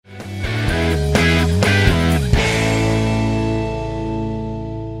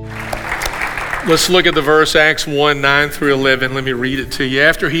Let's look at the verse, Acts 1, 9 through 11. Let me read it to you.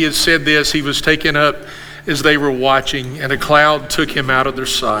 After he had said this, he was taken up as they were watching, and a cloud took him out of their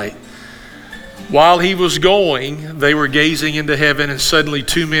sight. While he was going, they were gazing into heaven, and suddenly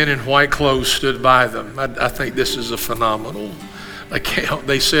two men in white clothes stood by them. I think this is a phenomenal account.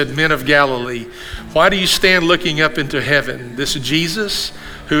 They said, "Men of Galilee, why do you stand looking up into heaven? This Jesus,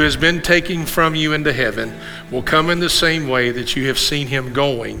 who has been taken from you into heaven, will come in the same way that you have seen him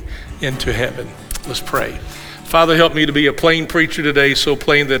going into heaven." Let's pray. Father, help me to be a plain preacher today, so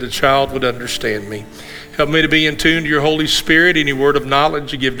plain that a child would understand me. Help me to be in tune to your Holy Spirit. Any word of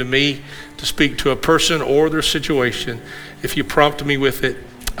knowledge you give to me to speak to a person or their situation, if you prompt me with it,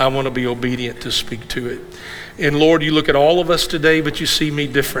 I want to be obedient to speak to it. And Lord, you look at all of us today, but you see me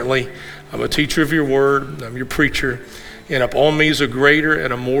differently. I'm a teacher of your word. I'm your preacher. And upon me is a greater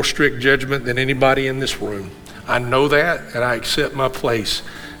and a more strict judgment than anybody in this room. I know that, and I accept my place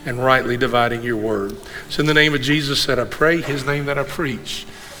in rightly dividing your word. It's in the name of Jesus that I pray, his name that I preach.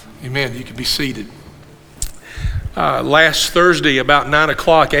 Amen. You can be seated. Last Thursday, about 9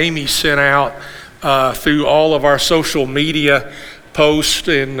 o'clock, Amy sent out through all of our social media posts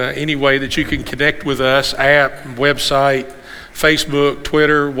in any way that you can connect with us, app, website, Facebook,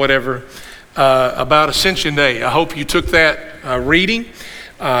 Twitter, whatever, about Ascension Day. I hope you took that reading,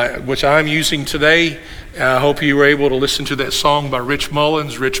 which I'm using today. I hope you were able to listen to that song by Rich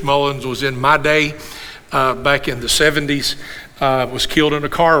Mullins. Rich Mullins was in my day back in the 70s. Was killed in a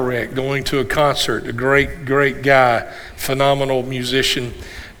car wreck going to a concert. A great, great guy, phenomenal musician.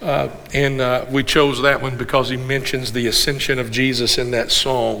 And we chose that one because he mentions the ascension of Jesus in that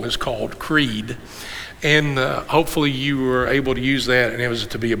song. It's called Creed. And hopefully you were able to use that and it was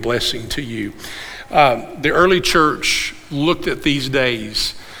to be a blessing to you. The early church looked at these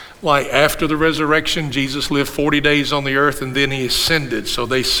days like after the resurrection, Jesus lived 40 days on the earth and then he ascended. So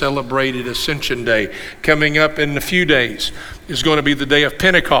they celebrated Ascension Day. Coming up in a few days is going to be the day of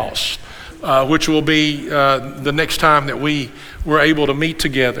Pentecost, which will be the next time that we were able to meet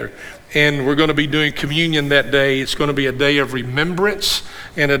together. And we're going to be doing communion that day. It's going to be a day of remembrance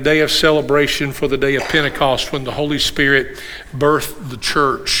and a day of celebration for the day of Pentecost when the Holy Spirit birthed the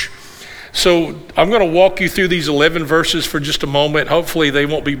church. So I'm going to walk you through these 11 verses for just a moment. Hopefully they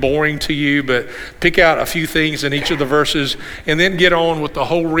won't be boring to you, but pick out a few things in each of the verses and then get on with the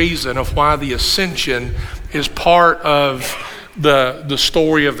whole reason of why the ascension is part of the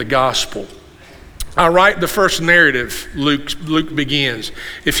story of the gospel. I write the first narrative. Luke begins.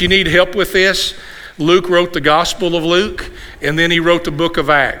 If you need help with this, Luke wrote the Gospel of Luke, and then he wrote the book of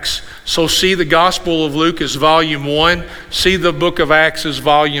Acts. So see the Gospel of Luke as volume 1. See the book of Acts as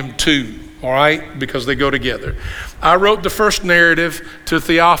volume 2, all right? Because they go together. I wrote the first narrative to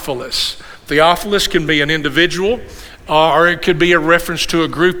Theophilus. Theophilus can be an individual, or it could be a reference to a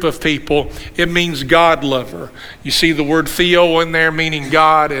group of people. It means God lover. You see the word theo in there meaning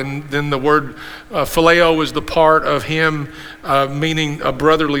God, and then the word phileo is the part of him meaning a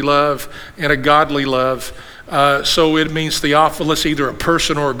brotherly love and a godly love. So it means Theophilus, either a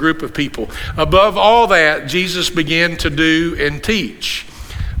person or a group of people. Above all that, Jesus began to do and teach.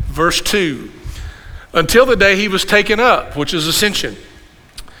 Verse 2, until the day he was taken up, which is ascension.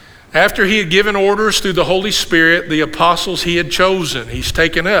 After he had given orders through the Holy Spirit, the apostles he had chosen, he's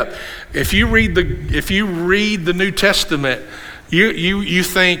taken up. If you read the New Testament, you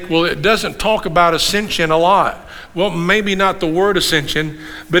think, well, it doesn't talk about ascension a lot. Well, maybe not the word ascension,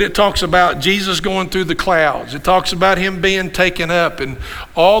 but it talks about Jesus going through the clouds. It talks about him being taken up and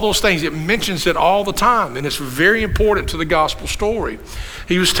all those things. It mentions it all the time, and it's very important to the gospel story.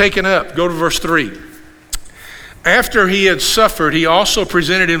 He was taken up. Go to verse 3. After he had suffered, he also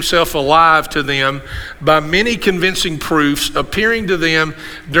presented himself alive to them by many convincing proofs, appearing to them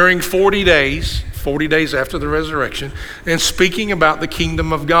during 40 days after the resurrection, and speaking about the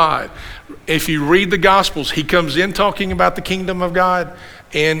kingdom of God. If you read the Gospels, he comes in talking about the kingdom of God,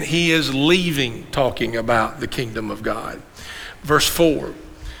 and he is leaving talking about the kingdom of God. Verse 4,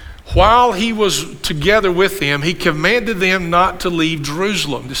 while he was together with them, he commanded them not to leave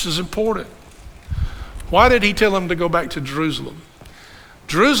Jerusalem. This is important. Why did he tell them to go back to Jerusalem?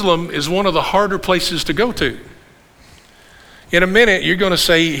 Jerusalem is one of the harder places to go to. In a minute, you're going to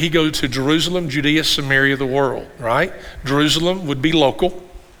say he goes to Jerusalem, Judea, Samaria, the world, right? Jerusalem would be local.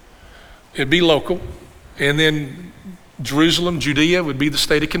 It'd be local. And then Jerusalem, Judea would be the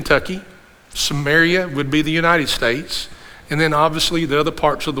state of Kentucky. Samaria would be the United States. And then obviously the other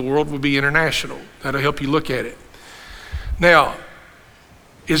parts of the world would be international. That'll help you look at it. Now,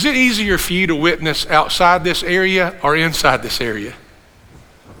 is it easier for you to witness outside this area or inside this area?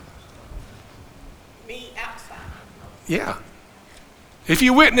 Me outside. Yeah. If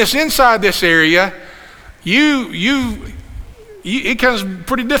you witness inside this area, it becomes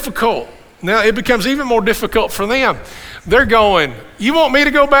pretty difficult. Now it becomes even more difficult for them. They're going, you want me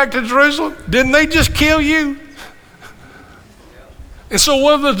to go back to Jerusalem? Didn't they just kill you? And so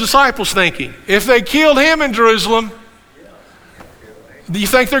what are the disciples thinking? If they killed him in Jerusalem, do you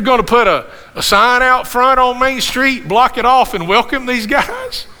think they're going to put a sign out front on Main Street, block it off, and welcome these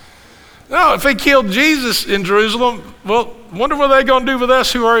guys? No, if they killed Jesus in Jerusalem, well, wonder what they're going to do with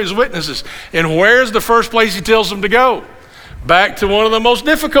us who are his witnesses. And where's the first place he tells them to go? Back to one of the most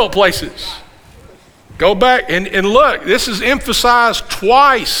difficult places. Go back and look, this is emphasized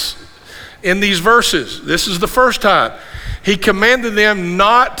twice in these verses. This is the first time. He commanded them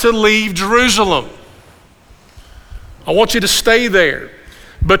not to leave Jerusalem. I want you to stay there,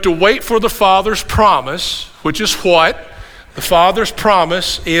 but to wait for the Father's promise, which is what? The Father's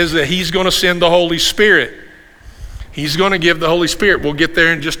promise is that he's going to send the Holy Spirit. He's going to give the Holy Spirit. We'll get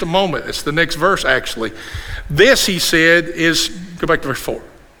there in just a moment. It's the next verse, actually. This, he said, is, go back to verse 4.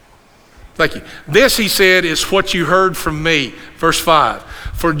 Thank you. This, he said, is what you heard from me. Verse 5.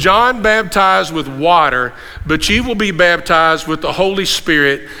 For John baptized with water, but you will be baptized with the Holy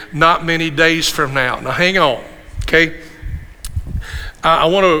Spirit not many days from now. Now, hang on, okay? I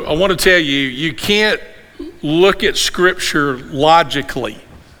want to tell you, you can't look at Scripture logically.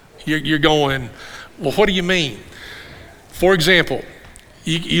 You're going, well, what do you mean? For example,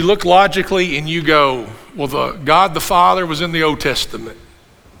 you look logically and you go, well, God the Father was in the Old Testament.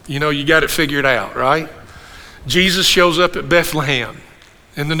 You know, you got it figured out, right? Jesus shows up at Bethlehem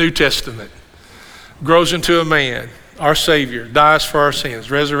in the New Testament, grows into a man, our Savior, dies for our sins,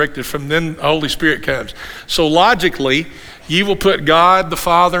 resurrected from then the Holy Spirit comes. So logically, you will put God the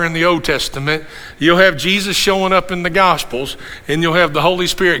Father in the Old Testament, you'll have Jesus showing up in the Gospels, and you'll have the Holy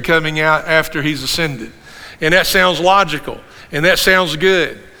Spirit coming out after he's ascended. And that sounds logical, and that sounds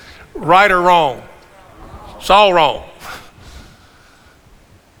good. Right or wrong? It's all wrong.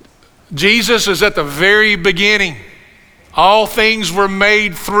 Jesus is at the very beginning. All things were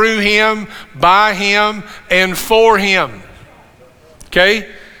made through him, by him, and for him.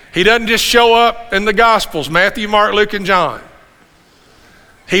 Okay? He doesn't just show up in the Gospels, Matthew, Mark, Luke, and John.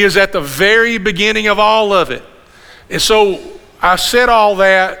 He is at the very beginning of all of it. And so I said all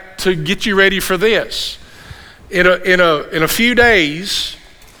that to get you ready for this. In a few days,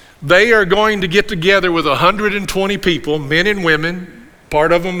 they are going to get together with 120 people, men and women.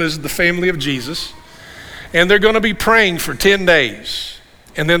 Part of them is the family of Jesus. And they're going to be praying for 10 days.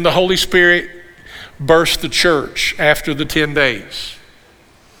 And then the Holy Spirit bursts the church after the 10 days.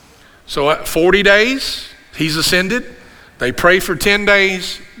 So at 40 days, he's ascended. They pray for 10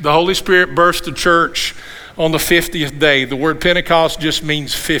 days. The Holy Spirit bursts the church on the 50th day. The word Pentecost just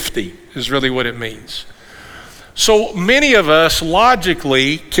means 50 is really what it means. So many of us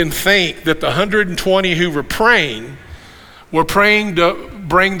logically can think that the 120 who were praying to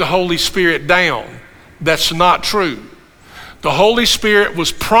bring the Holy Spirit down. That's not true. The Holy Spirit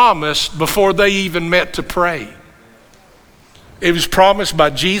was promised before they even met to pray. It was promised by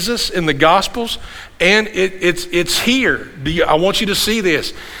Jesus in the Gospels, and it's here. I want you to see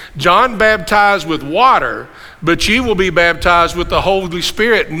this. John baptized with water, but you will be baptized with the Holy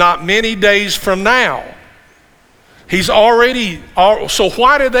Spirit not many days from now. So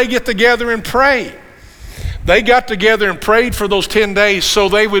why did they get together and pray? They got together and prayed for those 10 days so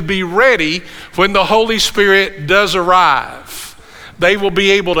they would be ready when the Holy Spirit does arrive. They will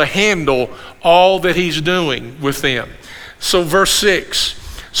be able to handle all that he's doing with them. So verse 6,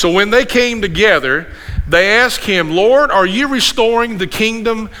 so when they came together, they asked him, Lord, are you restoring the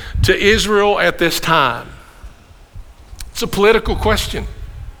kingdom to Israel at this time? It's a political question.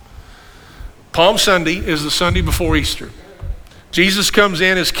 Palm Sunday is the Sunday before Easter. Jesus comes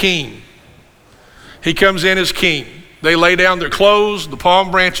in as king. He comes in as king. They lay down their clothes, the palm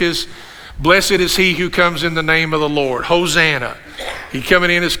branches. Blessed is he who comes in the name of the Lord. Hosanna. He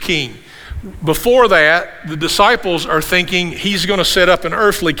coming in as king. Before that, the disciples are thinking he's going to set up an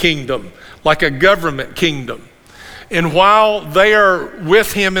earthly kingdom, like a government kingdom. And while they are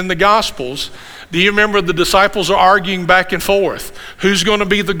with him in the Gospels, do you remember the disciples are arguing back and forth? Who's going to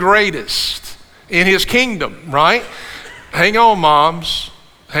be the greatest in his kingdom, right? Hang on, moms.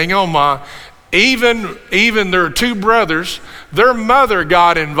 Hang on, Mom. Even there are two brothers, their mother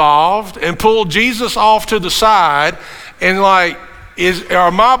got involved and pulled Jesus off to the side and like,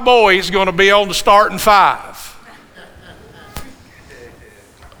 are my boys going to be on the starting five?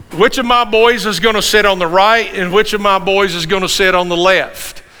 Which of my boys is going to sit on the right and which of my boys is going to sit on the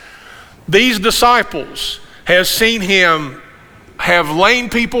left? These disciples have seen him have lame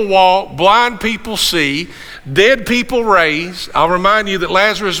people walk, blind people see, dead people raise. I'll remind you that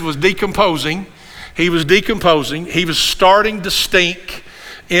Lazarus was decomposing. He was decomposing. He was starting to stink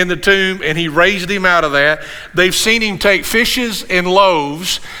in the tomb, and he raised him out of that. They've seen him take fishes and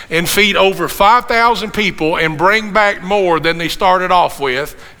loaves and feed over 5,000 people and bring back more than they started off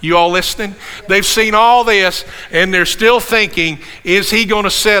with. You all listening? They've seen all this, and they're still thinking, is he going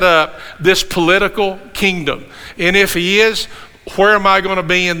to set up this political kingdom? And if he is, where am I going to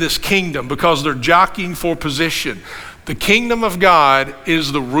be in this kingdom? Because they're jockeying for position. The kingdom of God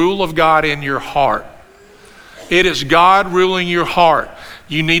is the rule of God in your heart. It is God ruling your heart.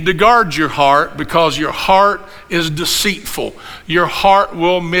 You need to guard your heart because your heart is deceitful. Your heart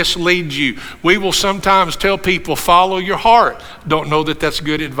will mislead you. We will sometimes tell people, follow your heart. Don't know that that's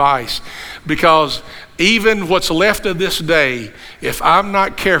good advice, because even what's left of this day, if I'm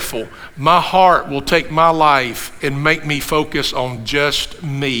not careful, my heart will take my life and make me focus on just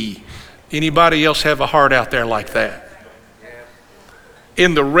me. Anybody else have a heart out there like that?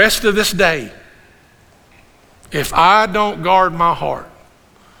 In the rest of this day, if I don't guard my heart,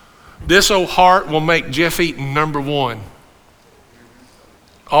 this old heart will make Jeff Eaton number one.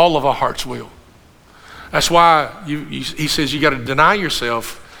 All of our hearts will. That's why he says you got to deny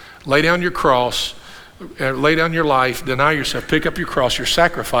yourself, lay down your cross, lay down your life, deny yourself, pick up your cross, your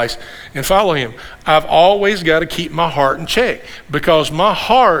sacrifice, and follow him. I've always got to keep my heart in check, because my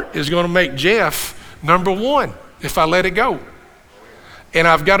heart is going to make Jeff number one if I let it go. And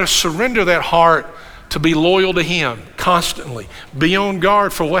I've got to surrender that heart to be loyal to him constantly. Be on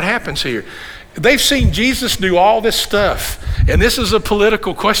guard for what happens here. They've seen Jesus do all this stuff, and this is a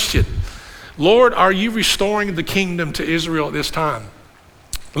political question. Lord, are you restoring the kingdom to Israel at this time?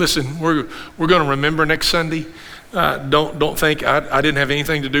 Listen, we're going to remember next Sunday. Don't think I didn't have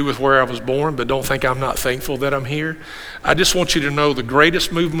anything to do with where I was born, but don't think I'm not thankful that I'm here. I just want you to know the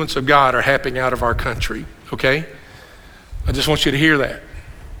greatest movements of God are happening out of our country, okay? I just want you to hear that.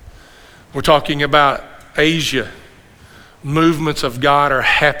 We're talking about Asia. Movements of God are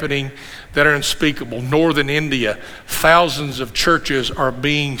happening that are unspeakable. Northern India, thousands of churches are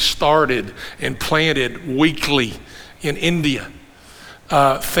being started and planted weekly in India.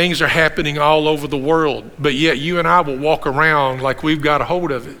 Things are happening all over the world, but yet you and I will walk around like we've got a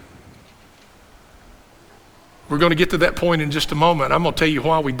hold of it. We're going to get to that point in just a moment. I'm going to tell you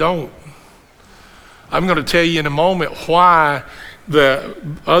why we don't. I'm going to tell you in a moment why the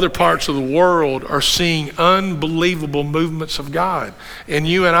other parts of the world are seeing unbelievable movements of God. And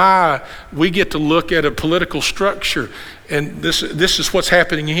you and I, we get to look at a political structure, and this is what's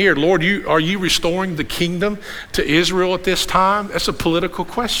happening here. Lord, are you restoring the kingdom to Israel at this time? That's a political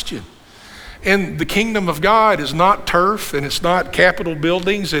question. And the kingdom of God is not turf, and it's not Capitol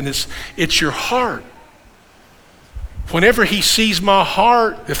buildings, and it's your heart. Whenever he sees my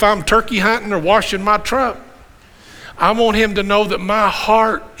heart, if I'm turkey hunting or washing my truck, I want him to know that my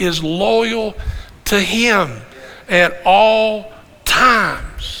heart is loyal to him at all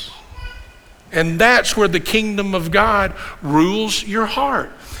times. And that's where the kingdom of God rules your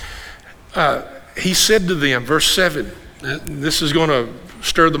heart. He said to them, verse 7, this is going to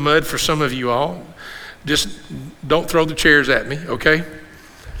stir the mud for some of you all. Just don't throw the chairs at me, okay?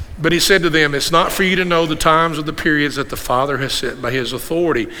 But he said to them, it's not for you to know the times or the periods that the Father has set by his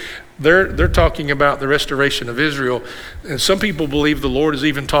authority. They're talking about the restoration of Israel. And some people believe the Lord is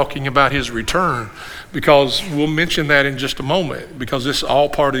even talking about his return, because we'll mention that in just a moment, because this is all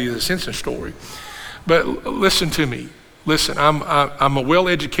part of the Ascension story. But listen to me. Listen, I'm a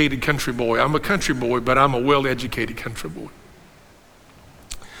well-educated country boy. I'm a country boy, but I'm a well-educated country boy.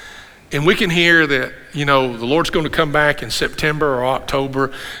 And we can hear that, the Lord's going to come back in September or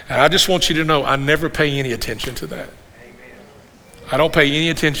October. And I just want you to know, I never pay any attention to that. I don't pay any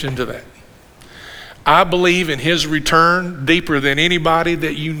attention to that. I believe in his return deeper than anybody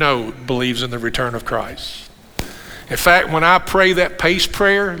that you know believes in the return of Christ. In fact, when I pray that pace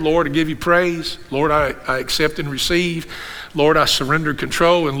prayer, Lord, I give you praise. Lord, I accept and receive. Lord, I surrender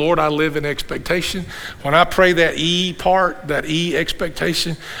control. And Lord, I live in expectation. When I pray that E part, that E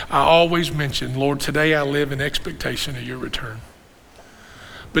expectation, I always mention, Lord, today I live in expectation of your return.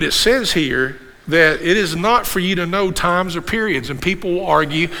 But it says here that it is not for you to know times or periods. And people will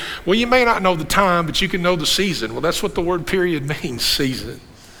argue, well, you may not know the time, but you can know the season. Well, that's what the word period means, season.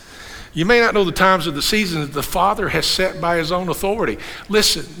 You may not know the times of the season that the Father has set by his own authority.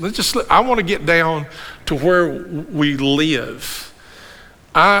 Listen, I want to get down to where we live.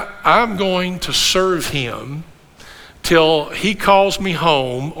 I'm going to serve him till he calls me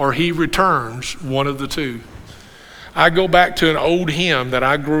home or he returns, one of the two. I go back to an old hymn that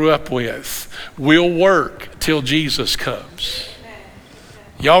I grew up with. We'll work till Jesus comes.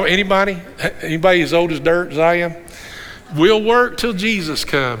 Y'all, anybody as old as dirt as I am? We'll work till Jesus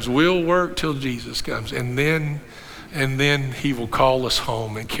comes. We'll work till Jesus comes. And then he will call us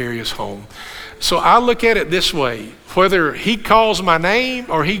home and carry us home. So I look at it this way. Whether he calls my name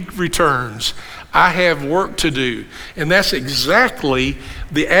or he returns, I have work to do. And that's exactly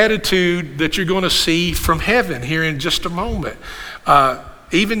the attitude that you're going to see from heaven here in just a moment.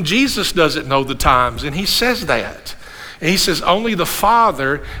 Even Jesus doesn't know the times, and he says that. And he says only the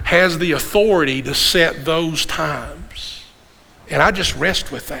Father has the authority to set those times. And I just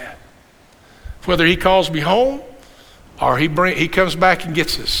rest with that. Whether he calls me home or he comes back and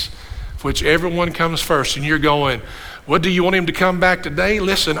gets us, whichever one comes first. And you're going, what, do you want him to come back today?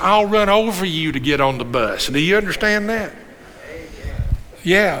 Listen, I'll run over you to get on the bus. Do you understand that?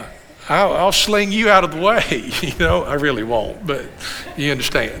 Yeah, I'll sling you out of the way. I really won't, but you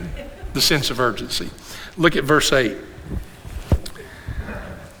understand the sense of urgency. Look at verse 8.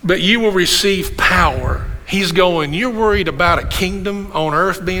 But you will receive power. He's going, you're worried about a kingdom on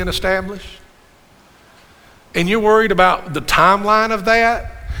earth being established? And you're worried about the timeline of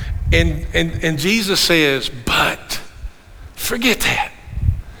that? And Jesus says, but forget that.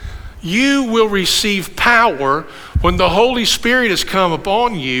 You will receive power when the Holy Spirit has come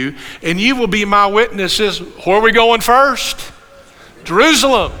upon you, and you will be my witnesses. Where are we going first?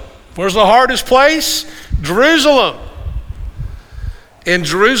 Jerusalem. Where's the hardest place? Jerusalem. In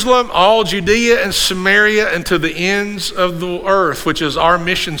Jerusalem, all Judea and Samaria, and to the ends of the earth, which is our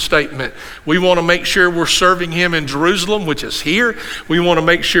mission statement. We want to make sure we're serving him in Jerusalem, which is here. We want to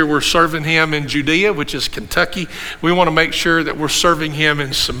make sure we're serving him in Judea, which is Kentucky. We want to make sure that we're serving him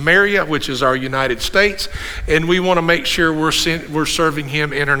in Samaria, which is our United States. And we want to make sure we're serving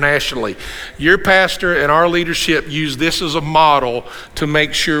him internationally. Your pastor and our leadership use this as a model to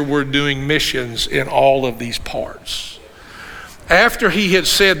make sure we're doing missions in all of these parts. After he had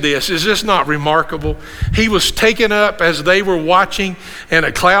said this, is this not remarkable? He was taken up as they were watching, and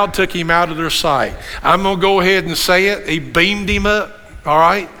a cloud took him out of their sight. I'm going to go ahead and say it. He beamed him up, all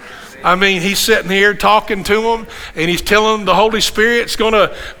right? I mean, he's sitting here talking to them, and he's telling them the Holy Spirit's going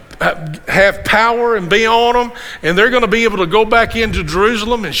to have power and be on them, and they're going to be able to go back into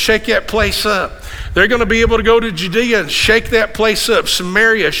Jerusalem and shake that place up. They're going to be able to go to Judea and shake that place up.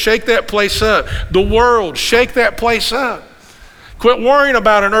 Samaria, shake that place up. The world, shake that place up. Quit worrying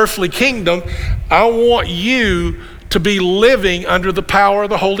about an earthly kingdom. I want you to be living under the power of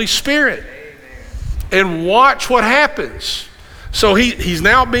the Holy Spirit. And watch what happens. So he's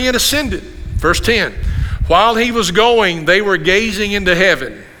now being ascended. Verse 10. While he was going, they were gazing into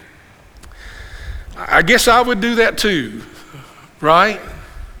heaven. I guess I would do that too, right?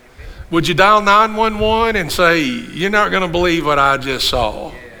 Would you dial 911 and say, you're not going to believe what I just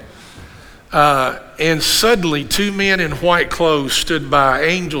saw? And suddenly 2 men in white clothes stood by.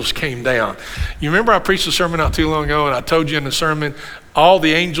 Angels came down. You remember I preached a sermon not too long ago, and I told you in the sermon, all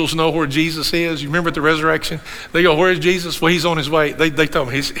the angels know where Jesus is. You remember at the resurrection? They go, where is Jesus? Well, he's on his way. They told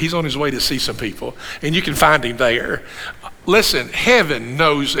me he's on his way to see some people, and you can find him there. Listen, heaven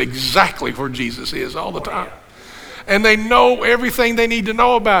knows exactly where Jesus is all the time. And they know everything they need to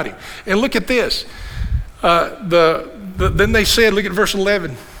know about him. And look at this. Then they said, look at verse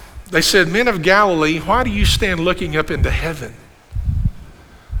 11. They said, men of Galilee, why do you stand looking up into heaven?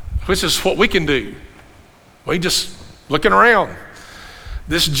 Which is what we can do. We just looking around.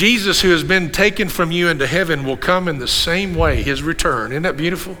 This Jesus who has been taken from you into heaven will come in the same way, his return. Isn't that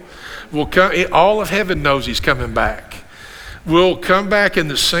beautiful? Will come. All of heaven knows he's coming back. Will come back in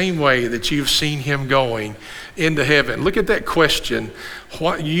the same way that you've seen him going into heaven. Look at that question.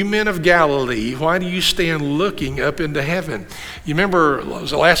 You men of Galilee, why do you stand looking up into heaven? You remember, it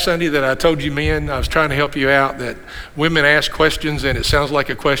was the last Sunday that I told you men, I was trying to help you out, that women ask questions and it sounds like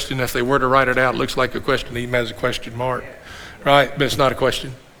a question. If they were to write it out, it looks like a question, even has a question mark, right? But it's not a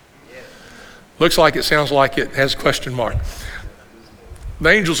question. Looks like it, sounds like it, has a question mark. The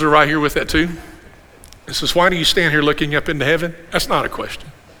angels are right here with that too. It says, why do you stand here looking up into heaven? That's not a question.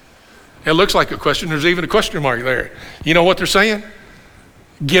 It looks like a question. There's even a question mark there. You know what they're saying?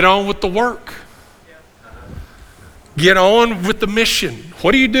 Get on with the work. Get on with the mission.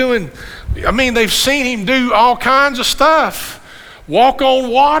 What are you doing? I mean, they've seen him do all kinds of stuff. Walk on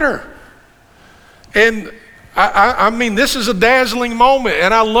water. And I mean, this is a dazzling moment.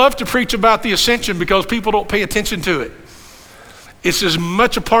 And I love to preach about the Ascension because people don't pay attention to it. It's as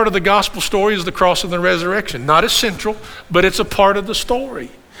much a part of the gospel story as the cross and the resurrection. Not as central, but it's a part of the story.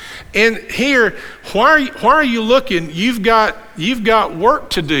 And here, why are you looking? You've got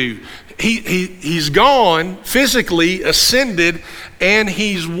work to do. he's gone, physically ascended, and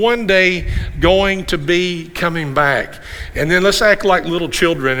he's one day going to be coming back. And then let's act like little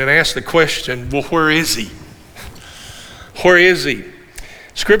children and ask the question, well, where is he? Where is he?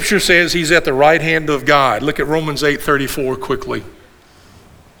 Scripture says he's at the right hand of God. Look at Romans 8:34 quickly.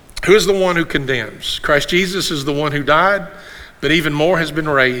 Who is the one who condemns? Christ Jesus is the one who died, but even more has been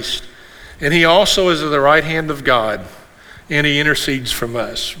raised. And he also is at the right hand of God, and he intercedes from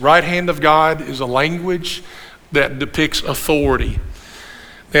us. Right hand of God is a language that depicts authority.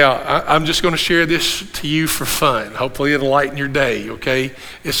 Now, I'm just going to share this to you for fun. Hopefully it'll lighten your day, okay?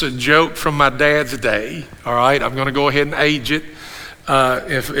 It's a joke from my dad's day, all right? I'm going to go ahead and age it.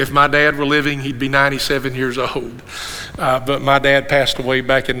 If my dad were living, he'd be 97 years old. But my dad passed away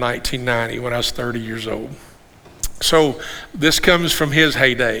back in 1990 when I was 30 years old. So this comes from his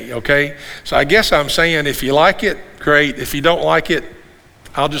heyday, okay? So I guess I'm saying if you like it, great. If you don't like it,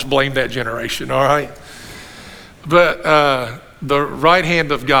 I'll just blame that generation, all right? But the right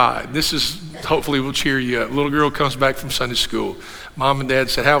hand of God, this is, hopefully will cheer you up. Little girl comes back from Sunday school. Mom and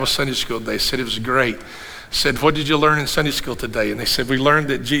dad said, how was Sunday school today? Said it was great. Said, what did you learn in Sunday school today? And they said, we learned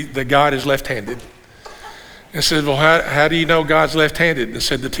that God is left-handed. And said, well, how do you know God's left-handed? And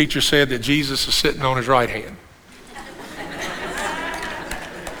said, the teacher said that Jesus is sitting on his right hand.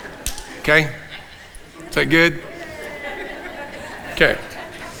 Okay? Is that good? Okay.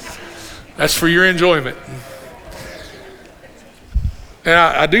 That's for your enjoyment. And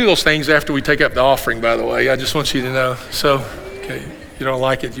I do those things after we take up the offering, by the way. I just want you to know. So, okay, you don't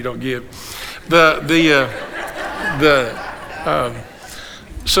like it, you don't give.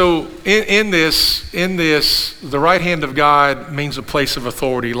 So in this, the right hand of God means a place of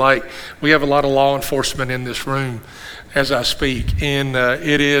authority. Like we have a lot of law enforcement in this room as I speak, and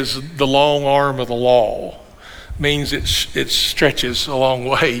it is the long arm of the law. Means it stretches a long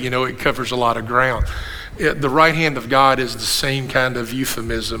way. You know, it covers a lot of ground. The right hand of God is the same kind of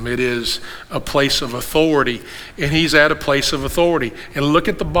euphemism. It is a place of authority, and he's at a place of authority. And look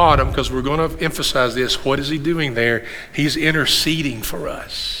at the bottom, because we're going to emphasize this. What is he doing there? He's interceding for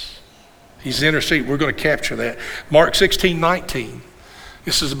us. He's interceding. We're going to capture that. Mark 16:19.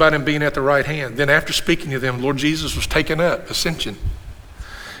 This is about him being at the right hand. Then after speaking to them, Lord Jesus was taken up, Ascension,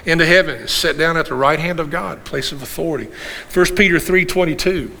 into heaven, sat down at the right hand of God, place of authority. 1 Peter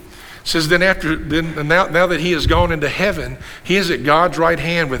 3:22. Says now that he has gone into heaven, he is at God's right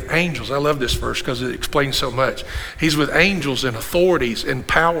hand with angels. I love this verse because it explains so much. He's with angels and authorities and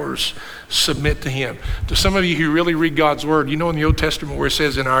powers submit to him. To some of you who really read God's word, you know in the Old Testament where it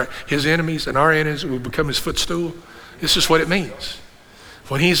says his enemies and our enemies will become his footstool? This is what it means.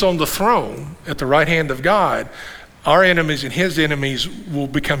 When he's on the throne at the right hand of God, our enemies and his enemies will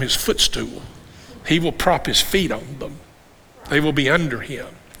become his footstool. He will prop his feet on them. They will be under him.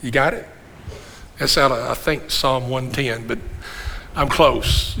 You got it? That's out of, I think, Psalm 110, but I'm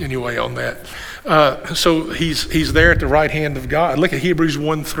close anyway on that. So he's there at the right hand of God. Look at Hebrews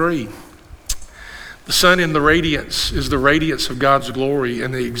 1:3. The sun in the radiance is the radiance of God's glory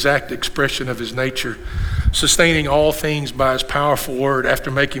and the exact expression of his nature, sustaining all things by his powerful word after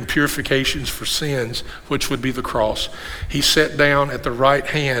making purifications for sins, which would be the cross. He sat down at the right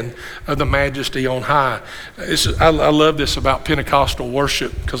hand of the majesty on high. I love this about Pentecostal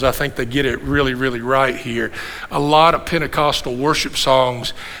worship because I think they get it really, really right here. A lot of Pentecostal worship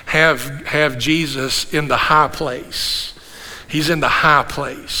songs have Jesus in the high place. He's in the high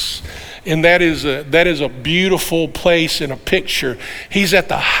place. And that is a beautiful place and a picture. He's at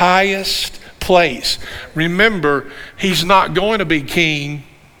the highest place. Remember, he's not going to be king.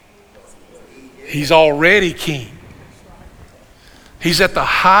 He's already king. He's at the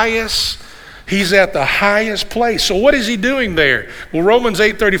highest place. So what is he doing there? Well, Romans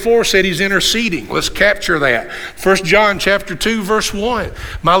 8:34 said he's interceding. Let's capture that. 1 John chapter 2, verse 1.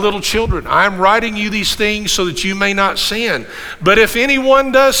 My little children, I am writing you these things so that you may not sin. But if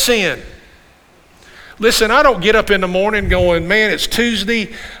anyone does sin, listen, I don't get up in the morning going, man, it's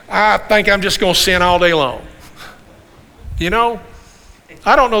Tuesday. I think I'm just going to sin all day long. You know,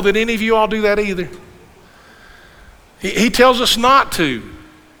 I don't know that any of you all do that either. He tells us not to.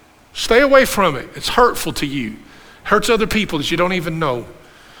 Stay away from it. It's hurtful to you. Hurts other people that you don't even know.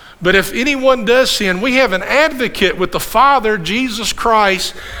 But if anyone does sin, we have an advocate with the Father, Jesus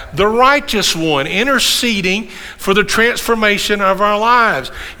Christ, the righteous one, interceding for the transformation of our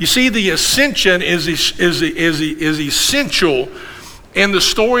lives. You see, the ascension is essential in the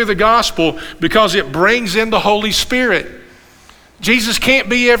story of the gospel because it brings in the Holy Spirit. Jesus can't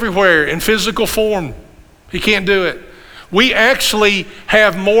be everywhere in physical form. He can't do it. We actually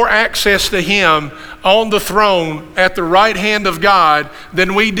have more access to him on the throne at the right hand of God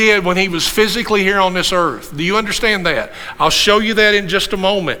than we did when he was physically here on this earth. Do you understand that? I'll show you that in just a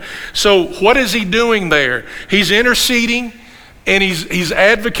moment. So what is he doing there? He's interceding and he's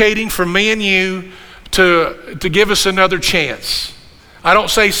advocating for me and you to give us another chance. I don't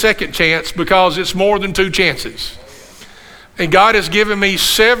say second chance because it's more than two chances. And God has given me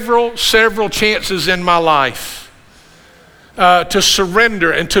several chances in my life to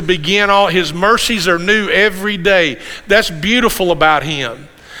surrender and to begin all. His mercies are new every day. That's beautiful about him.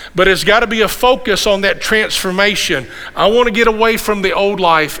 But it's got to be a focus on that transformation. I want to get away from the old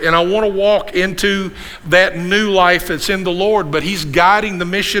life and I want to walk into that new life that's in the Lord. But he's guiding the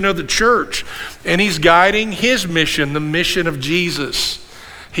mission of the church, and he's guiding his mission, the mission of Jesus.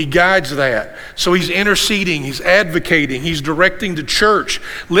 He guides that. So he's interceding, he's advocating, he's directing the church.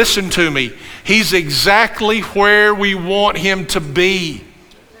 Listen to me. He's exactly where we want him to be.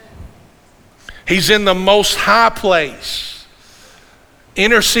 He's in the most high place,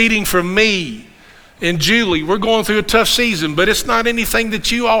 interceding for me and Julie. We're going through a tough season, but it's not anything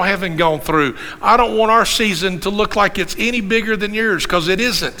that you all haven't gone through. I don't want our season to look like it's any bigger than yours, because it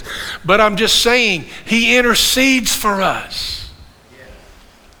isn't. But I'm just saying, he intercedes for us.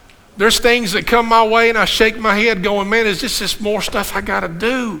 There's things that come my way and I shake my head going, man, is this more stuff I got to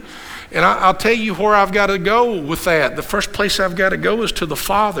do? And I'll tell you where I've got to go with that. The first place I've got to go is to the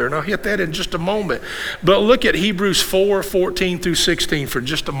Father, and I'll hit that in just a moment. But look at Hebrews 4:14 through 16 for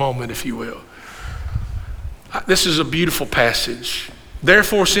just a moment, if you will. This is a beautiful passage.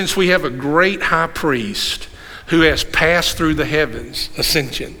 Therefore, since we have a great high priest who has passed through the heavens,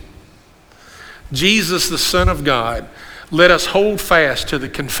 Ascension, Jesus, the Son of God, let us hold fast to the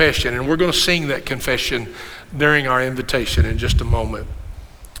confession. And we're going to sing that confession during our invitation in just a moment.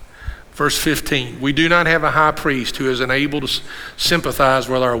 Verse 15, we do not have a high priest who is unable to sympathize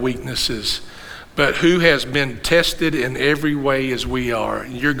with our weaknesses, but who has been tested in every way as we are.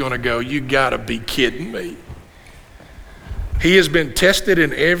 And you're going to go, you got to be kidding me. He has been tested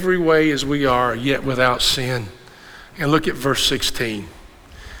in every way as we are, yet without sin. And look at verse 16.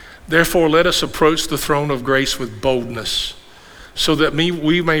 Therefore, let us approach the throne of grace with boldness, so that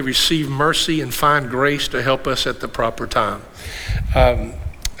we may receive mercy and find grace to help us at the proper time.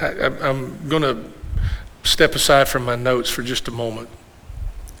 I'm going to step aside from my notes for just a moment.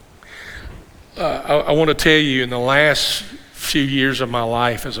 I want to tell you, in the last few years of my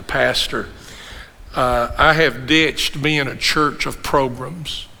life as a pastor, I have ditched being a church of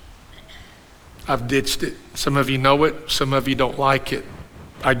programs. I've ditched it. Some of you know it. Some of you don't like it.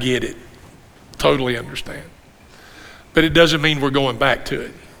 I get it. Totally understand. But it doesn't mean we're going back to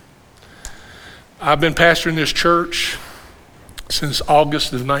it. I've been pastoring this church since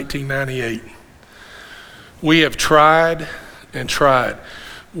August of 1998. We have tried and tried.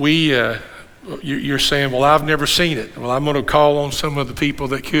 You're saying, well, I've never seen it. Well, I'm going to call on some of the people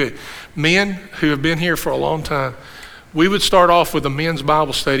that could. Men who have been here for a long time, we would start off with a men's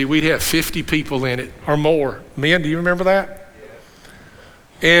Bible study. We'd have 50 people in it or more. Men, do you remember that?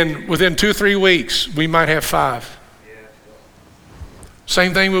 And within 2 or 3 weeks, we might have 5.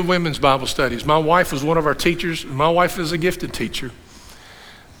 Same thing with women's Bible studies. My wife was one of our teachers. My wife is a gifted teacher.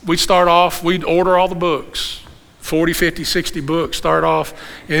 We'd start off, we'd order all the books, 40, 50, 60 books, start off,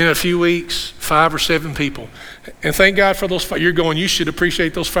 and in a few weeks, 5 or 7 people. And thank God for those 5. You're going, you should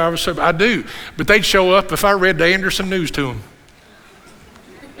appreciate those 5 or 7. I do. But they'd show up if I read the Anderson News to them.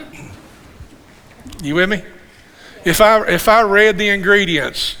 You with me? If I read the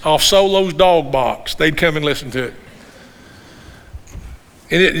ingredients off Solo's dog box, they'd come and listen to it.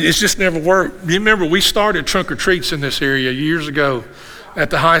 And it's just never worked. You remember, we started trunk or treats in this area years ago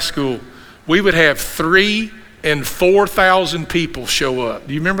at the high school. We would have 3,000 and 4,000 people show up.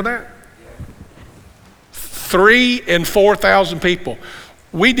 Do you remember that? 3,000 and 4,000 people.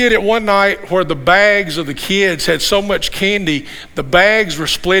 We did it one night where the bags of the kids had so much candy, the bags were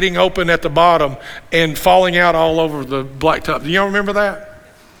splitting open at the bottom and falling out all over the blacktop. Do y'all remember that?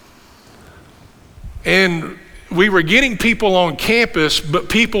 And we were getting people on campus, but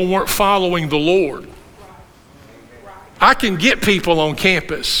people weren't following the Lord. I can get people on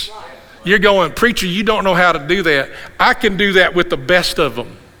campus. You're going, preacher, you don't know how to do that. I can do that with the best of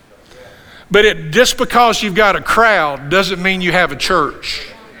them. But just because you've got a crowd doesn't mean you have a church.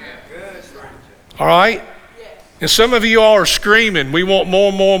 All right? And some of you all are screaming, we want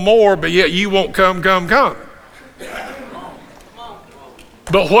more, more, more, but yet you won't come.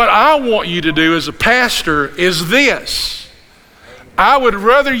 But what I want you to do as a pastor is this. I would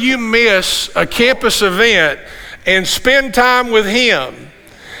rather you miss a campus event and spend time with him.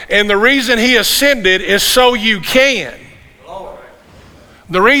 And the reason he ascended is so you can.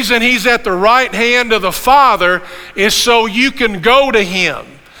 The reason he's at the right hand of the Father is so you can go to him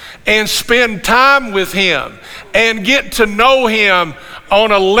and spend time with him and get to know him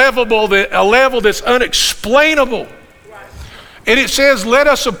on a level that's unexplainable. And it says, let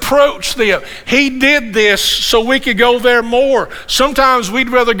us approach them. He did this so we could go there more. Sometimes we'd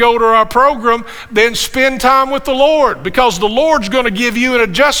rather go to our program than spend time with the Lord, because the Lord's going to give you an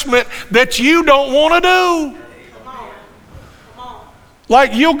adjustment that you don't want to do.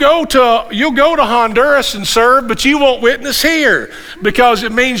 Like you'll go to Honduras and serve, but you won't witness here because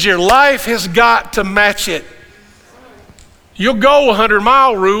it means your life has got to match it. You'll go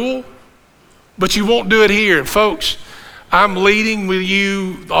 100-mile rule, but you won't do it here. And folks, I'm leading with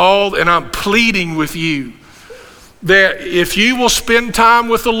you all, and I'm pleading with you that if you will spend time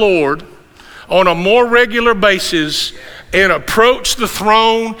with the Lord on a more regular basis and approach the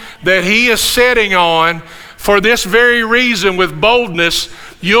throne that he is sitting on for this very reason with boldness,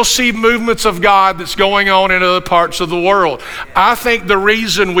 you'll see movements of God that's going on in other parts of the world. I think the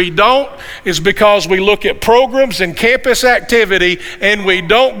reason we don't is because we look at programs and campus activity and we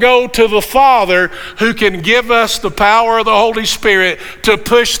don't go to the Father who can give us the power of the Holy Spirit to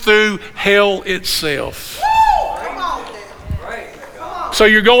push through hell itself. So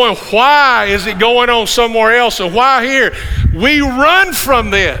you're going, why is it going on somewhere else and why here? We run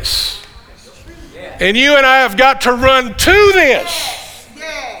from this. And you and I have got to run to this.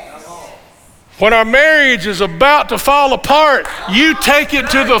 When our marriage is about to fall apart, you take it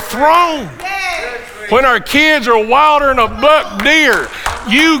to the throne. When our kids are wilder than a buck deer,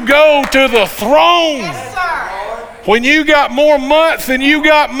 you go to the throne. When you got more month than you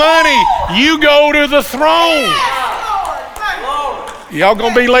got money, you go to the throne. Y'all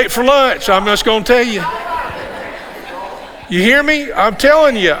gonna be late for lunch, I'm just gonna tell you. You hear me? I'm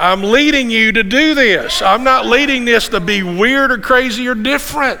telling you, I'm leading you to do this. I'm not leading this to be weird or crazy or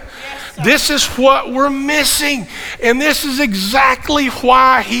different. This is what we're missing. And this is exactly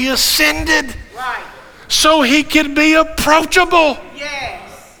why he ascended. Right. So he could be approachable.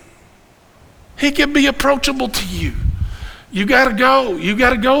 Yes. He can be approachable to you. You gotta go. You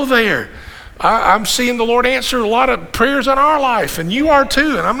gotta go there. I'm seeing the Lord answer a lot of prayers in our life, and you are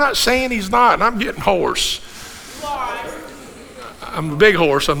too. And I'm not saying he's not, and I'm getting hoarse. I'm a big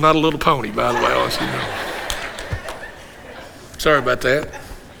horse. I'm not a little pony, by the way. I'll let you know. Sorry about that.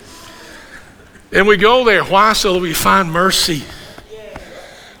 And we go there. Why? So that we find mercy.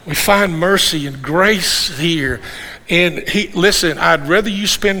 We find mercy and grace here. And listen, I'd rather you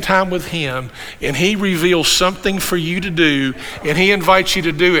spend time with him and he reveals something for you to do and he invites you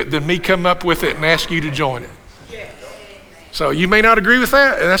to do it than me come up with it and ask you to join it. So you may not agree with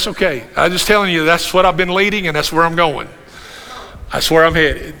that, and that's okay. I'm just telling you that's what I've been leading and that's where I'm going. That's where I'm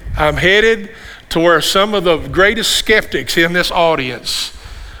headed. I'm headed to where some of the greatest skeptics in this audience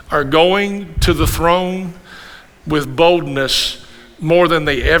are going to the throne with boldness more than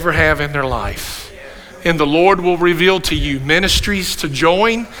they ever have in their life. And the Lord will reveal to you ministries to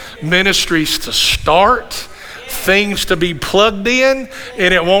join, ministries to start, things to be plugged in,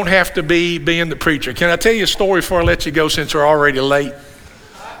 and it won't have to be being the preacher. Can I tell you a story before I let you go since we're already late?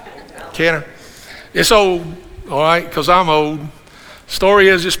 Can I? It's old, all right, because I'm old. Story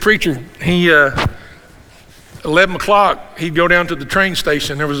is this preacher, 11 o'clock, he'd go down to the train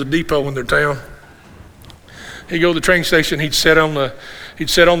station. There was a depot in their town. He'd go to the train station, he'd sit on the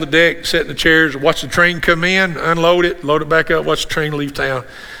deck, sit in the chairs, watch the train come in, unload it, load it back up, watch the train leave town.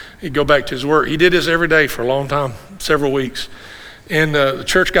 He'd go back to his work. He did this every day for a long time, several weeks. And the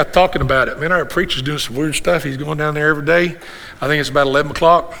church got talking about it. Man, our preacher's doing some weird stuff. He's going down there every day. I think it's about 11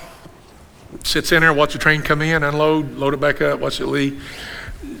 o'clock. Sits in there, watch the train come in, unload, load it back up, watch it leave.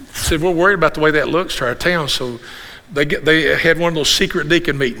 Said, we're worried about the way that looks to our town. So they had one of those secret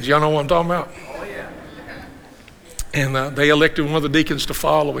deacon meetings. Y'all know what I'm talking about? Oh, yeah. And they elected one of the deacons to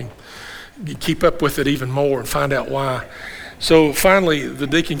follow him. Keep up with it even more and find out why. So finally, the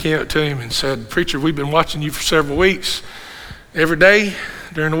deacon came up to him and said, preacher, we've been watching you for several weeks. Every day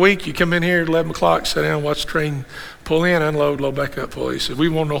during the week, you come in here at 11 o'clock, sit down, watch the train pull in, unload, load back up, pull. He said, we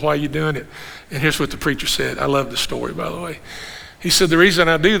want to know why you're doing it. And here's what the preacher said. I love this story, by the way. He said, the reason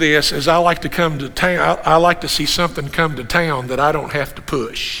I do this is I like to come to town. I like to see something come to town that I don't have to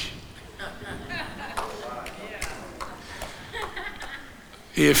push.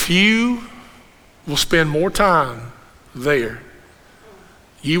 If you will spend more time there,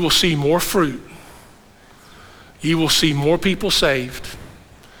 you will see more fruit. You will see more people saved.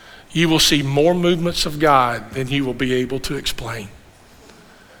 You will see more movements of God than you will be able to explain.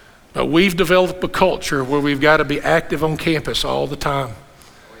 But we've developed a culture where we've got to be active on campus all the time.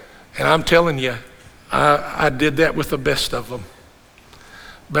 And I'm telling you, I did that with the best of them.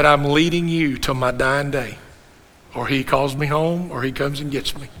 but I'm leading you till my dying day, or he calls me home, or he comes and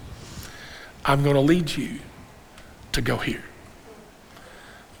gets me. I'm going to lead you to go here.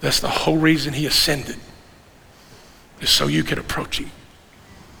 That's the whole reason he ascended, is so you could approach him.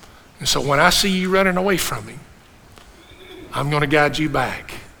 And so when I see you running away from him, I'm going to guide you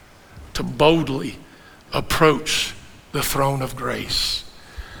back to boldly approach the throne of grace,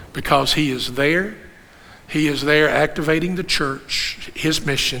 because he is there. He is there activating the church, his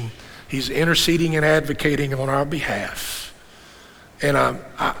mission. He's interceding and advocating on our behalf. And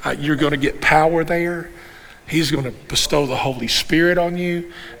you're going to get power there. He's going to bestow the Holy Spirit on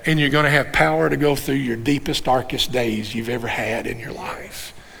you, and you're going to have power to go through your deepest, darkest days you've ever had in your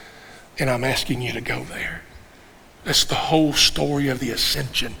life. And I'm asking you to go there. That's the whole story of the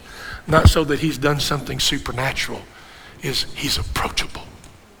ascension. Not so that he's done something supernatural, is he's approachable.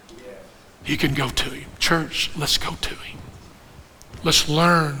 You can go to him. Church, let's go to him. Let's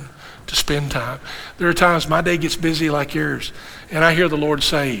learn to spend time. There are times my day gets busy like yours, and I hear the Lord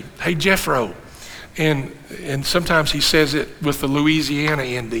say, hey, Jeffro. And sometimes he says it with the Louisiana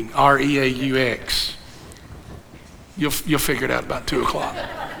ending, R-E-A-U-X. You'll figure it out about 2 o'clock.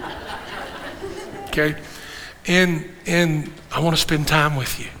 Okay? And I want to spend time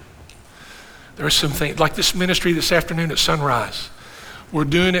with you. There are some things, like this ministry this afternoon at sunrise. We're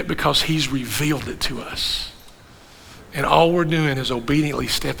doing it because he's revealed it to us. And all we're doing is obediently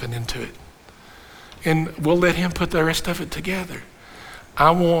stepping into it. And we'll let him put the rest of it together.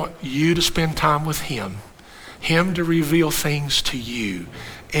 I want you to spend time with him to reveal things to you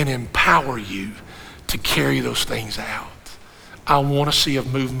and empower you to carry those things out. I want to see a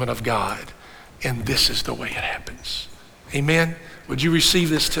movement of God, and this is the way it happens. Amen? Would you receive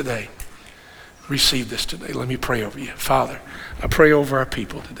this today? Receive this today. Let me pray over you. Father, I pray over our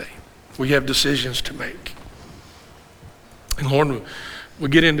people today. We have decisions to make. And Lord, we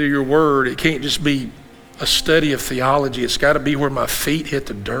get into your word. It can't just be a study of theology. It's got to be where my feet hit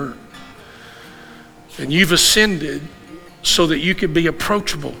the dirt. And you've ascended so that you could be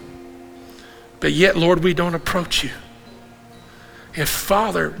approachable. But yet, Lord, we don't approach you. And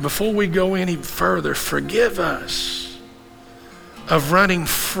Father, before we go any further, forgive us of running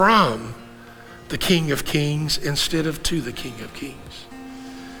from the King of Kings instead of to the King of Kings.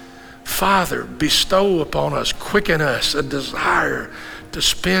 Father, bestow upon us, quicken us a desire to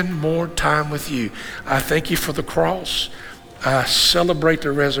spend more time with you. I thank you for the cross. I celebrate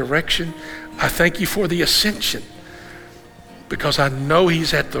the resurrection. I thank you for the ascension, because I know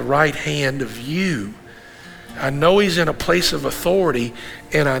he's at the right hand of you. I know he's in a place of authority,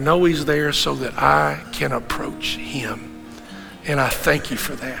 and I know he's there so that I can approach him. And I thank you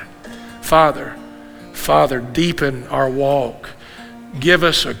for that. Father, deepen our walk. Give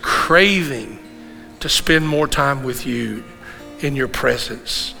us a craving to spend more time with you in your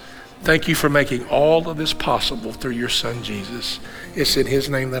presence. Thank you for making all of this possible through your son, Jesus. It's in his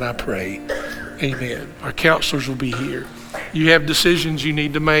name that I pray. Amen. Our counselors will be here. You have decisions you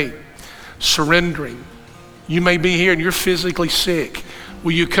need to make. Surrendering. You may be here and you're physically sick.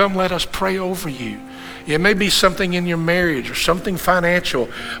 Will you come? Let us pray over you. It may be something in your marriage or something financial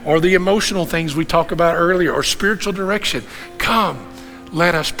or the emotional things we talked about earlier or spiritual direction. Come,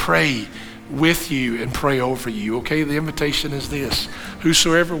 let us pray with you and pray over you. Okay, the invitation is this.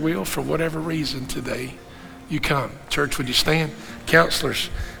 Whosoever will, for whatever reason today, you come. Church, would you stand? Counselors,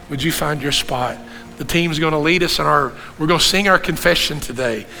 would you find your spot? The team's going to lead us we're going to sing our confession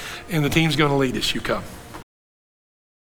today, and the team's going to lead us. You come.